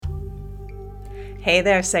Hey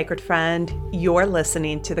there, sacred friend. You're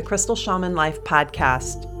listening to the Crystal Shaman Life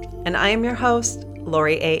podcast, and I am your host,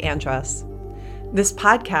 Lori A. Andrus. This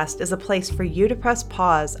podcast is a place for you to press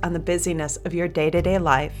pause on the busyness of your day-to-day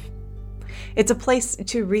life. It's a place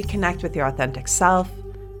to reconnect with your authentic self,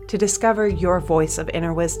 to discover your voice of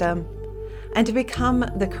inner wisdom, and to become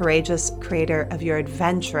the courageous creator of your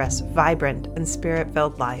adventurous, vibrant, and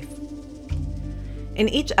spirit-filled life. In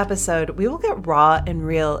each episode, we will get raw and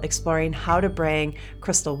real, exploring how to bring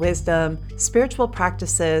crystal wisdom, spiritual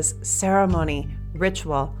practices, ceremony,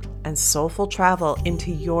 ritual, and soulful travel into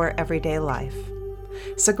your everyday life.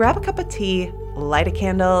 So grab a cup of tea, light a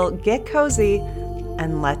candle, get cozy,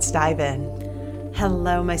 and let's dive in.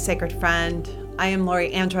 Hello, my sacred friend. I am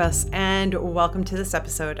Lori Andrus, and welcome to this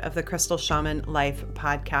episode of the Crystal Shaman Life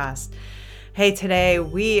podcast. Hey, today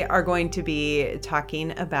we are going to be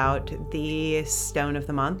talking about the stone of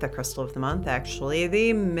the month, the crystal of the month, actually,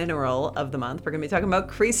 the mineral of the month. We're going to be talking about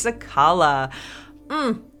Chrysocolla.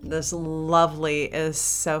 This lovely is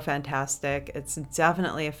so fantastic. It's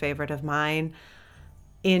definitely a favorite of mine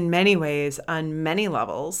in many ways, on many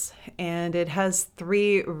levels, and it has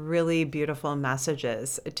three really beautiful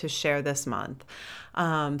messages to share this month.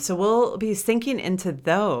 So we'll be sinking into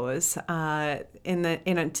those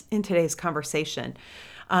in today's conversation.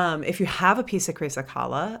 If you have a piece of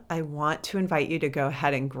Chrysocolla, I want to invite you to go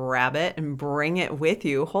ahead and grab it and bring it with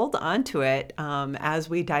you. Hold on to it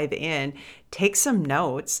as we dive in. Take some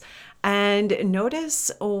notes and notice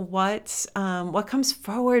what comes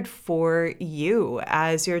forward for you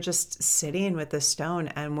as you're just sitting with the stone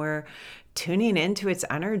and we're tuning into its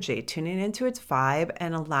energy, tuning into its vibe,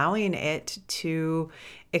 and allowing it to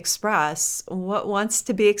express what wants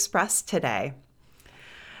to be expressed today.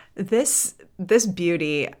 This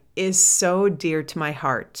beauty is so dear to my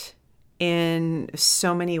heart in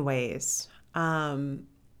so many ways.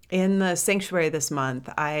 In the sanctuary this month,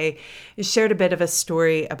 I shared a bit of a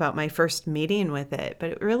story about my first meeting with it,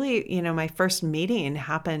 but it really, my first meeting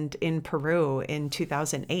happened in Peru in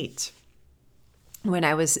 2008. When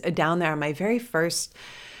I was down there on my very first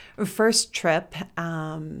trip.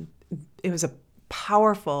 It was a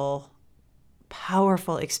powerful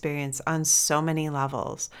experience on so many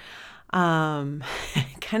levels. Kind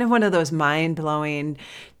of one of those mind-blowing,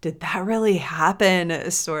 did that really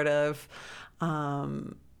happen sort of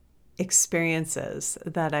experiences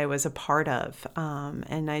that I was a part of.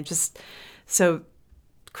 So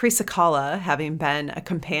Chrysocolla, having been a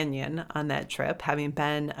companion on that trip, having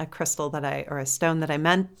been a crystal or a stone that I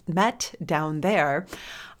met down there,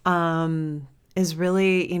 is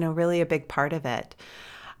really, really a big part of it.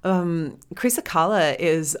 Chrysocolla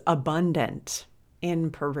is abundant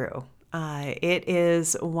in Peru. It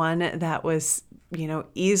is one that was,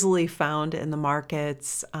 easily found in the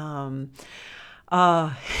markets.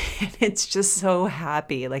 It's just so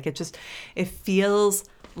happy. It feels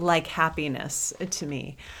like happiness to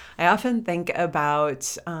me. I often think about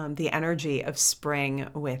the energy of spring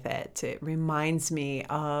with it. It reminds me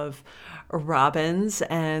of robins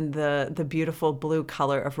and the beautiful blue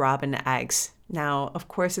color of robin eggs. Now, of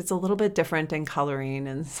course, it's a little bit different in coloring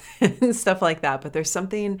and stuff like that, but there's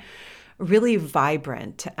something really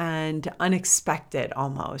vibrant and unexpected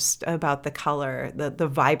almost about the color, the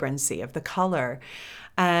vibrancy of the color.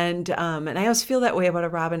 And I always feel that way about a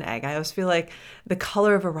robin egg. I always feel like the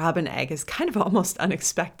color of a robin egg is kind of almost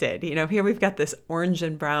unexpected. Here we've got this orange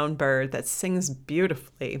and brown bird that sings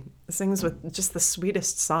beautifully, sings with just the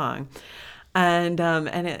sweetest song. And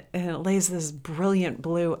it lays this brilliant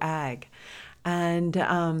blue egg. And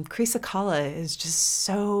Chrysocolla is just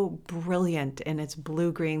so brilliant in its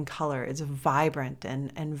blue-green color. It's vibrant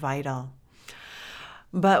and vital.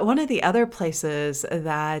 But one of the other places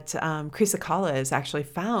that Chrysocolla is actually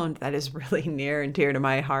found that is really near and dear to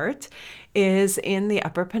my heart is in the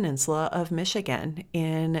Upper Peninsula of Michigan,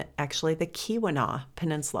 in actually the Keweenaw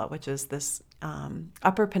Peninsula, which is this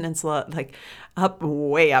Upper Peninsula,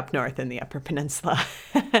 way up north in the Upper Peninsula,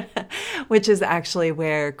 which is actually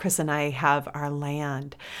where Chris and I have our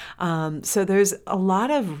land. So there's a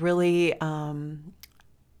lot of really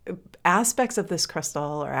aspects of this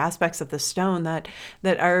crystal or aspects of the stone that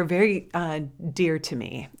are very dear to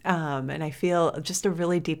me. And I feel just a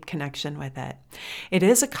really deep connection with it. It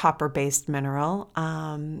is a copper-based mineral,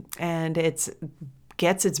 and it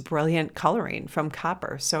gets its brilliant coloring from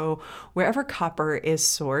copper. So wherever copper is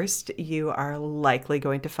sourced, you are likely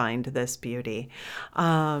going to find this beauty.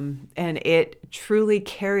 And it truly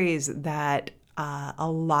carries that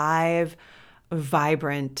alive,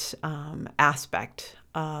 vibrant aspect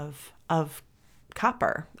of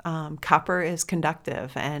copper. Copper is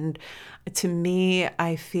conductive. And to me,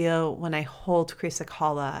 I feel when I hold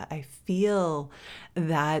Krisakala, I feel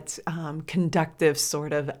that conductive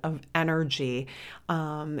sort of energy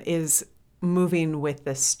is moving with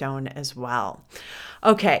this stone as well.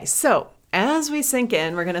 Okay, so as we sink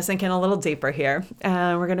in, we're going to sink in a little deeper here,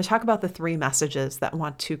 and we're going to talk about the 3 messages that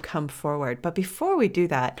want to come forward. But before we do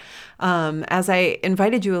that, as I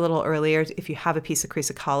invited you a little earlier, if you have a piece of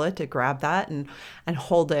Krisakala, to grab that and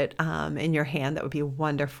hold it in your hand, that would be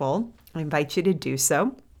wonderful. I invite you to do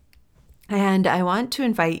so. And I want to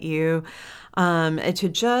invite you to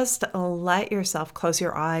just let yourself close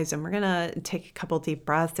your eyes, and we're going to take a couple deep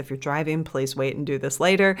breaths. If you're driving, please wait and do this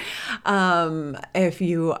later. If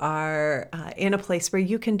you are in a place where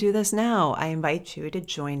you can do this now, I invite you to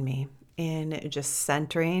join me in just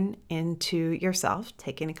centering into yourself,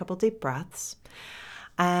 taking a couple deep breaths,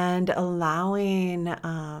 and allowing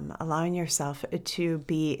yourself to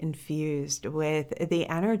be infused with the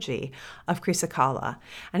energy of Krisakala.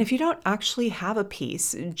 And if you don't actually have a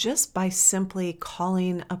piece, just by simply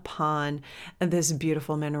calling upon this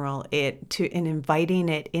beautiful mineral, and inviting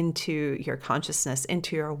it into your consciousness,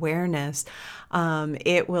 into your awareness,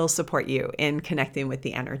 it will support you in connecting with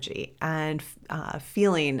the energy and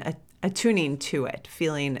feeling attuning to it,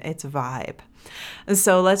 feeling its vibe. And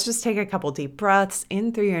so let's just take a couple deep breaths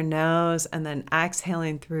in through your nose and then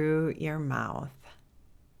exhaling through your mouth.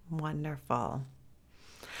 Wonderful.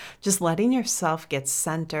 Just letting yourself get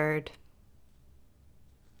centered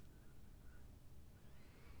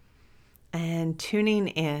and tuning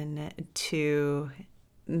in to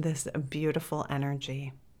this beautiful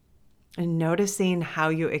energy and noticing how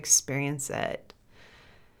you experience it.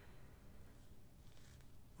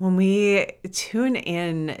 When we tune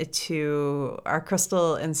in to our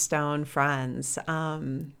crystal and stone friends,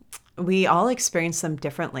 we all experience them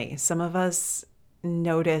differently. Some of us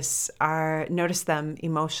notice them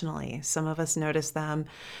emotionally. Some of us notice them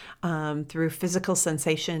through physical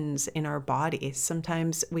sensations in our bodies.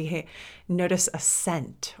 Sometimes we notice a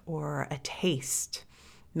scent or a taste.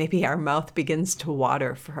 Maybe our mouth begins to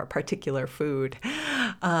water for a particular food,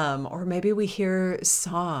 or maybe we hear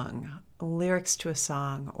lyrics to a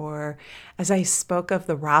song, or as I spoke of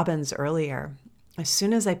the robins earlier, as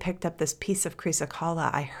soon as I picked up this piece of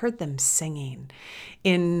Krisakala, I heard them singing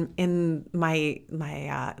in my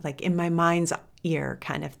like in my mind's ear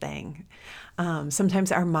kind of thing.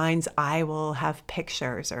 Sometimes our mind's eye will have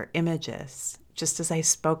pictures or images. Just as I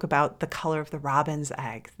spoke about the color of the robin's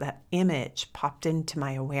egg, that image popped into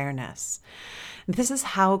my awareness. This is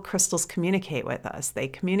how crystals communicate with us. They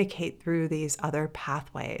communicate through these other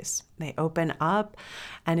pathways. They open up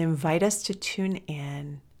and invite us to tune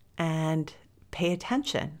in and pay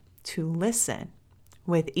attention, to listen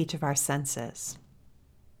with each of our senses.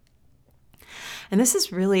 And this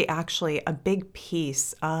is really actually a big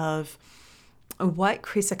piece of what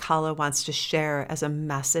Krisakala wants to share as a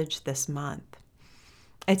message this month.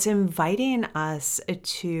 It's inviting us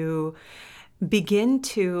to begin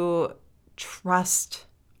to trust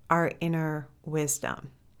our inner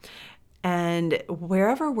wisdom. And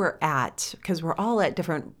wherever we're at, because we're all at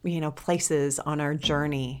different, places on our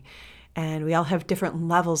journey, and we all have different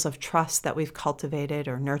levels of trust that we've cultivated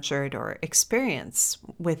or nurtured or experienced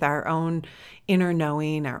with our own inner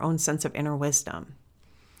knowing, our own sense of inner wisdom.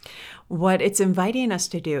 What it's inviting us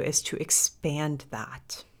to do is to expand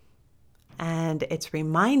that. And it's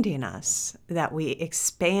reminding us that we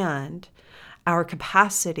expand our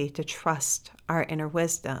capacity to trust our inner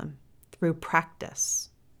wisdom through practice,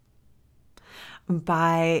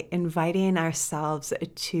 by inviting ourselves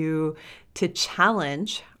to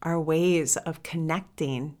challenge our ways of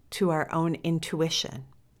connecting to our own intuition,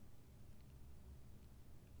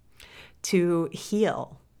 to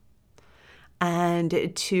heal,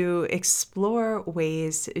 and to explore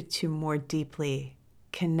ways to more deeply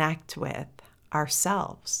connect with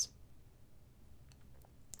ourselves.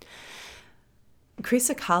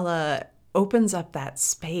 Krisakala opens up that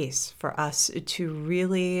space for us to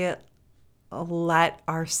really let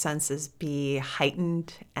our senses be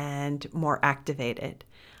heightened and more activated,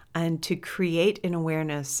 and to create an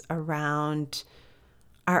awareness around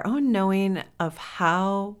our own knowing of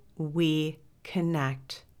how we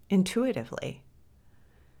connect intuitively.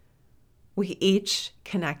 We each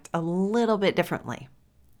connect a little bit differently.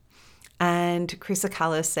 And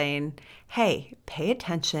Krisakala is saying, hey, pay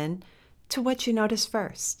attention to what you notice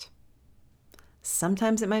first.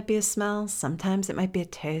 Sometimes it might be a smell, sometimes it might be a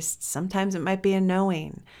taste, sometimes it might be a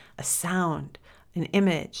knowing, a sound, an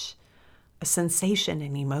image, a sensation,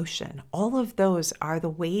 an emotion. All of those are the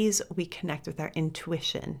ways we connect with our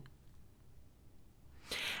intuition.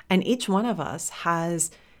 And each one of us has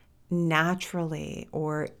naturally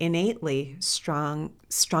or innately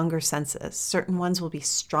stronger senses. Certain ones will be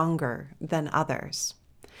stronger than others.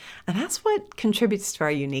 And that's what contributes to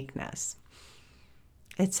our uniqueness.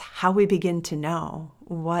 It's how we begin to know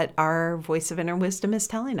what our voice of inner wisdom is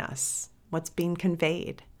telling us, what's being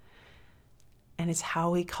conveyed. And it's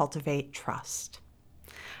how we cultivate trust.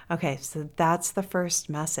 Okay, so that's the first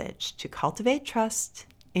message, to cultivate trust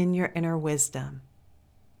in your inner wisdom.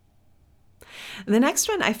 The next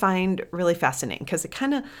one I find really fascinating because it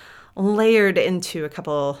kind of layered into a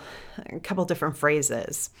couple different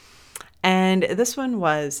phrases. And this one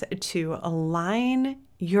was to align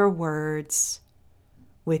your words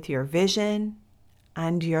with your vision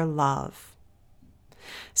and your love.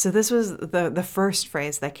 So this was the first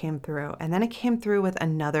phrase that came through. And then it came through with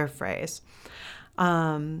another phrase.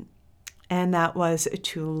 And that was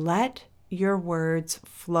to let your words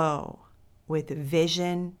flow with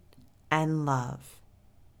vision and love.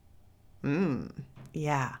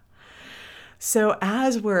 Yeah. So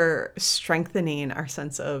as we're strengthening our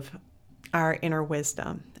sense of our inner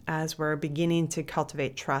wisdom, as we're beginning to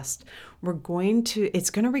cultivate trust, it's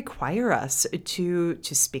going to require us to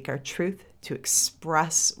speak our truth, to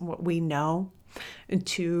express what we know,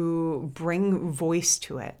 to bring voice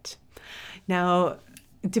to it. Now,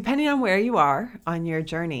 depending on where you are on your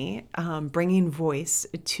journey, bringing voice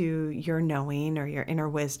to your knowing or your inner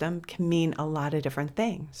wisdom can mean a lot of different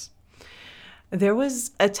things. There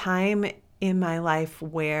was a time in my life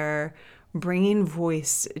where bringing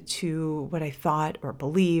voice to what I thought or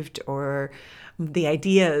believed or the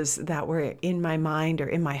ideas that were in my mind or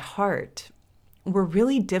in my heart were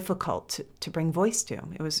really difficult to bring voice to.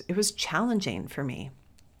 It was challenging for me.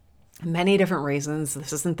 Many different reasons.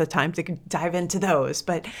 This isn't the time to dive into those,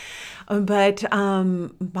 but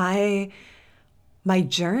my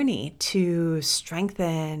journey to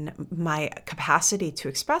strengthen my capacity to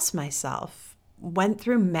express myself went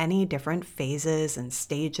through many different phases and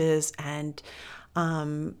stages and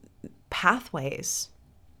pathways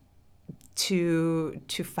to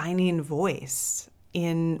finding voice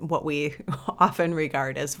in what we often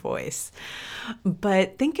regard as voice.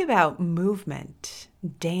 But think about movement,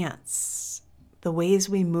 dance, the ways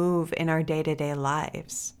we move in our day-to-day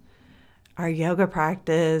lives. Our yoga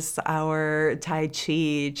practice, our Tai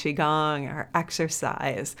Chi, Qigong, our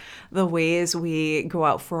exercise, the ways we go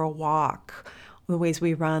out for a walk, the ways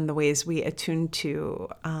we run, the ways we attune to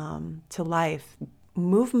life.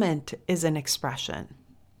 Movement is an expression.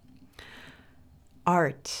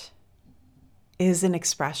 Art is an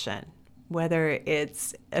expression, whether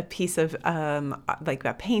it's a piece of like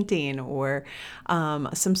a painting or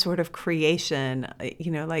some sort of creation,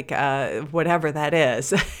 whatever that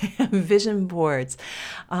is, vision boards.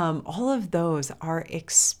 All of those are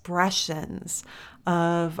expressions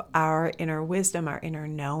of our inner wisdom, our inner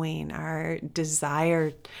knowing, our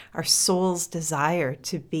desire, our soul's desire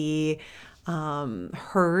to be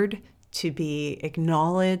heard, to be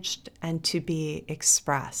acknowledged, and to be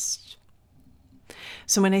expressed.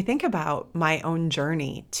 So when I think about my own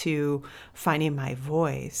journey to finding my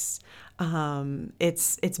voice,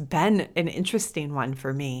 it's been an interesting one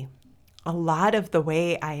for me. A lot of the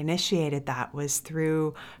way I initiated that was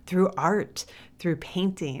through art, through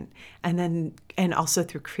painting, and also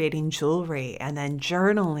through creating jewelry, and then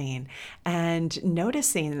journaling, and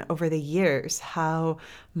noticing over the years how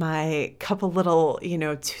my couple little,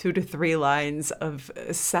 2 to 3 lines of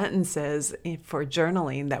sentences for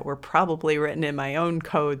journaling that were probably written in my own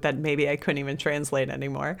code that maybe I couldn't even translate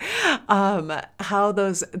anymore, how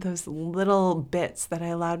those little bits that I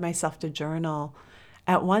allowed myself to journal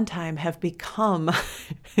at one time have become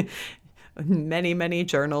many, many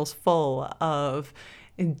journals full of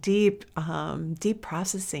deep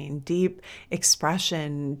processing, deep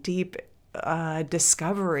expression, deep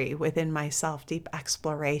discovery within myself, deep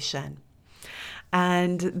exploration.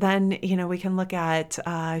 And then, we can look at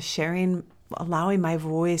sharing, allowing my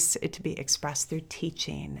voice to be expressed through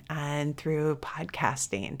teaching and through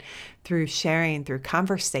podcasting, through sharing, through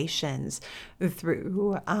conversations,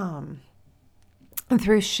 through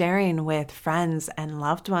sharing with friends and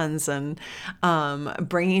loved ones, and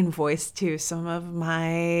bringing voice to some of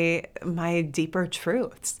my deeper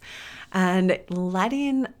truths. And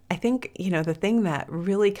I think, the thing that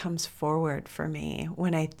really comes forward for me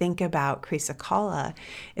when I think about Krisakala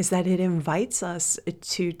is that it invites us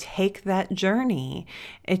to take that journey,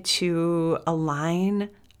 to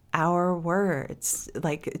align our words,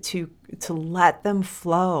 like to let them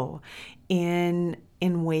flow in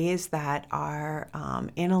ways that are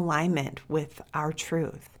in alignment with our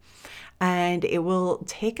truth. And it will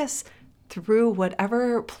take us through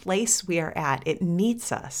whatever place we are at. It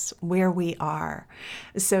meets us where we are.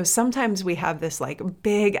 So sometimes we have this like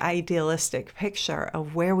big idealistic picture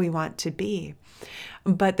of where we want to be,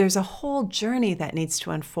 but there's a whole journey that needs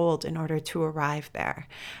to unfold in order to arrive there.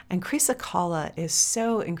 And Krisakala is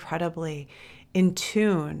so incredibly in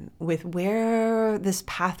tune with where this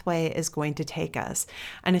pathway is going to take us.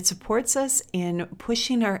 And it supports us in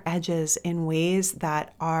pushing our edges in ways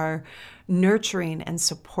that are nurturing and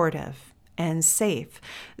supportive and safe,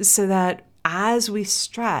 so that as we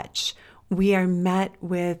stretch, we are met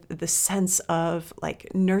with the sense of like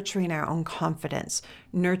nurturing our own confidence,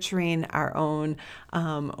 nurturing our own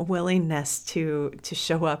willingness to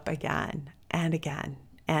show up again and again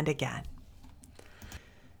and again.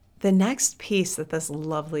 The next piece that this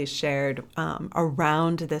lovely shared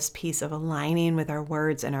around this piece of aligning with our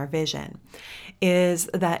words and our vision is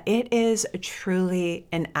that it is truly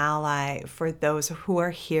an ally for those who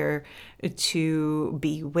are here to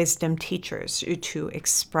be wisdom teachers, to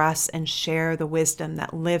express and share the wisdom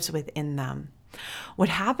that lives within them. What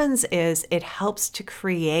happens is it helps to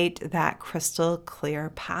create that crystal clear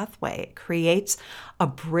pathway. It creates a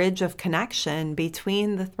bridge of connection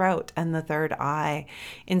between the throat and the third eye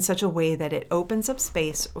in such a way that it opens up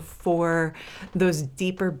space for those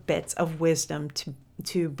deeper bits of wisdom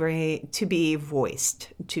to be voiced,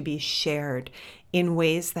 to be shared in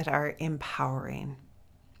ways that are empowering.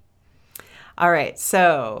 All right,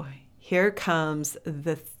 so here comes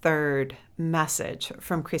the third message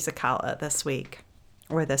from Krisakala this week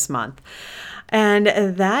or this month. And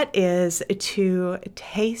that is to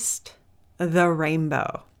taste the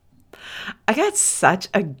rainbow. I got such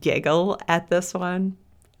a giggle at this one.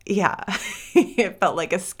 Yeah, it felt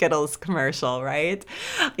like a Skittles commercial, right?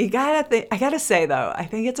 I gotta say though, I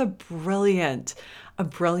think it's a brilliant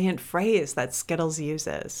phrase that Skittles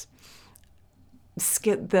uses.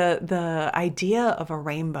 The idea of a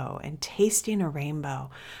rainbow and tasting a rainbow.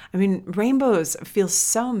 I mean, rainbows feel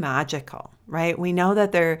so magical, right? We know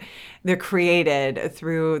that they're created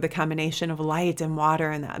through the combination of light and water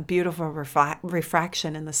and that beautiful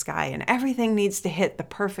refraction in the sky, and everything needs to hit the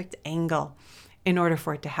perfect angle in order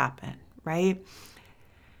for it to happen, right?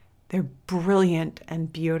 They're brilliant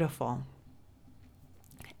and beautiful.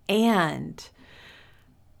 And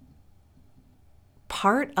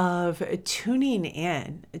part of tuning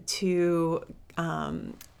in to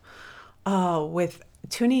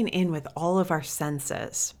tuning in with all of our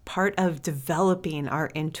senses, part of developing our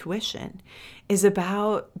intuition is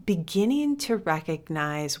about beginning to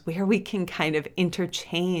recognize where we can kind of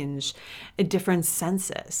interchange different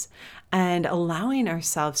senses and allowing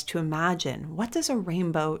ourselves to imagine, what does a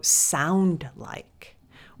rainbow sound like?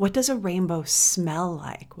 What does a rainbow smell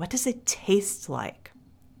like? What does it taste like?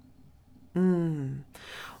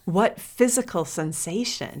 What physical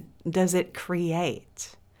sensation does it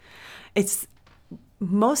create?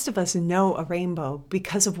 Most of us know a rainbow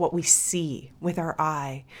because of what we see with our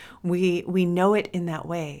eye. We know it in that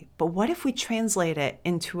way. But what if we translate it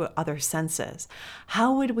into other senses?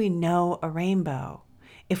 How would we know a rainbow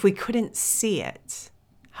if we couldn't see it?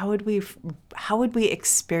 How would we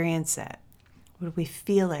experience it? Would we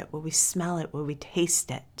feel it? Would we smell it? Would we taste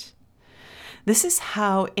it? This is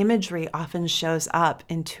how imagery often shows up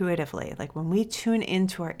intuitively. Like when we tune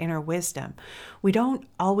into our inner wisdom, we don't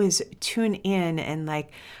always tune in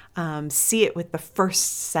and see it with the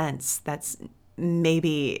first sense that's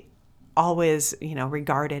maybe always,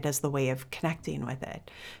 regarded as the way of connecting with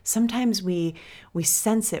it. Sometimes we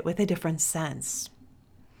sense it with a different sense.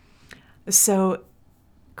 So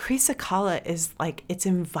Krisakala is it's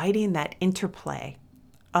inviting that interplay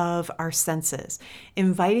of our senses,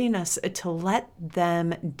 inviting us to let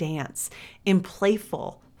them dance in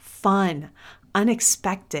playful, fun,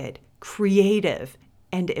 unexpected, creative,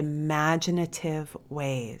 and imaginative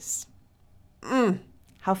ways.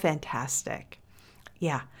 How fantastic.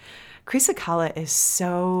 Yeah, Krisakala is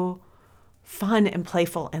so fun and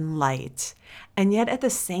playful and light. And yet at the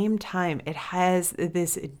same time, it has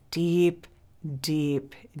this deep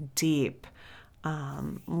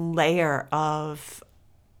layer of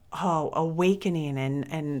awakening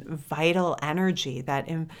and vital energy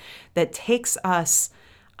that takes us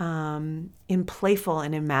in playful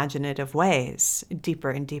and imaginative ways deeper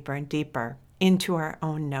and deeper and deeper into our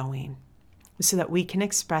own knowing, so that we can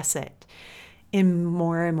express it in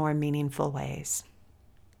more and more meaningful ways.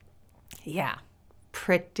 Yeah,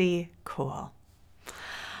 pretty cool.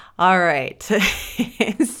 All right.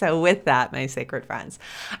 So with that, my sacred friends,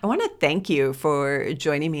 I want to thank you for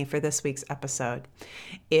joining me for this week's episode.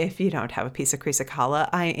 If you don't have a piece of Krisakala,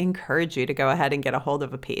 I encourage you to go ahead and get a hold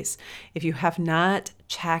of a piece. If you have not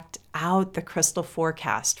checked out the crystal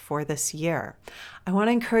forecast for this year, I want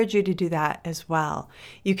to encourage you to do that as well.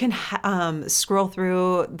 You can scroll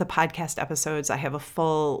through the podcast episodes. I have a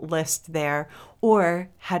full list there, or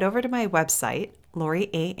head over to my website,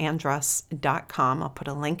 LoriAandruss.com. I'll put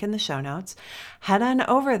a link in the show notes. Head on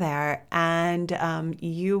over there and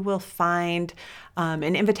you will find an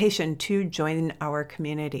invitation to join our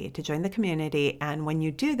community, to join the community. And when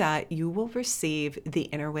you do that, you will receive the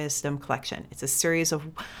Inner Wisdom Collection. It's a series of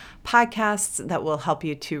podcasts that will help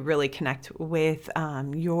you to really connect with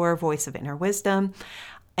your voice of inner wisdom.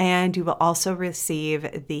 And you will also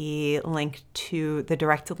receive the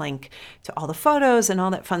direct link to all the photos and all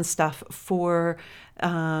that fun stuff for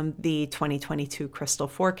the 2022 crystal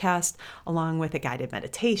forecast, along with a guided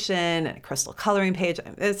meditation and a crystal coloring page.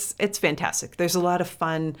 It's fantastic. There's a lot of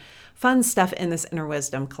fun stuff in this Inner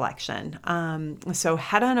Wisdom collection. So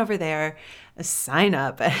head on over there, sign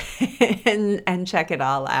up, and check it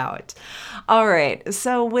all out. All right.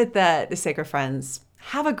 So with that, sacred friends,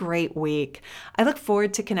 have a great week. I look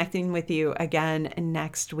forward to connecting with you again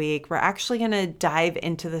next week. We're actually going to dive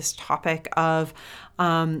into this topic of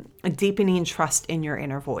deepening trust in your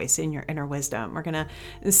inner voice, in your inner wisdom. We're going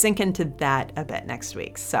to sink into that a bit next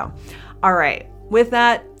week. So, all right. With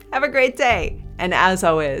that, have a great day. And as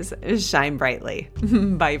always, shine brightly.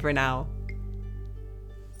 Bye for now.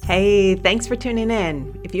 Hey, thanks for tuning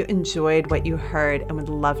in. If you enjoyed what you heard and would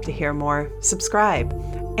love to hear more, subscribe.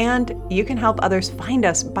 And you can help others find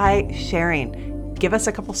us by sharing. Give us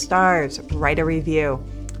a couple stars, write a review,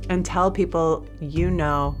 and tell people you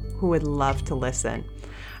know who would love to listen.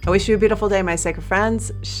 I wish you a beautiful day, my sacred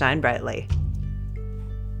friends. Shine brightly.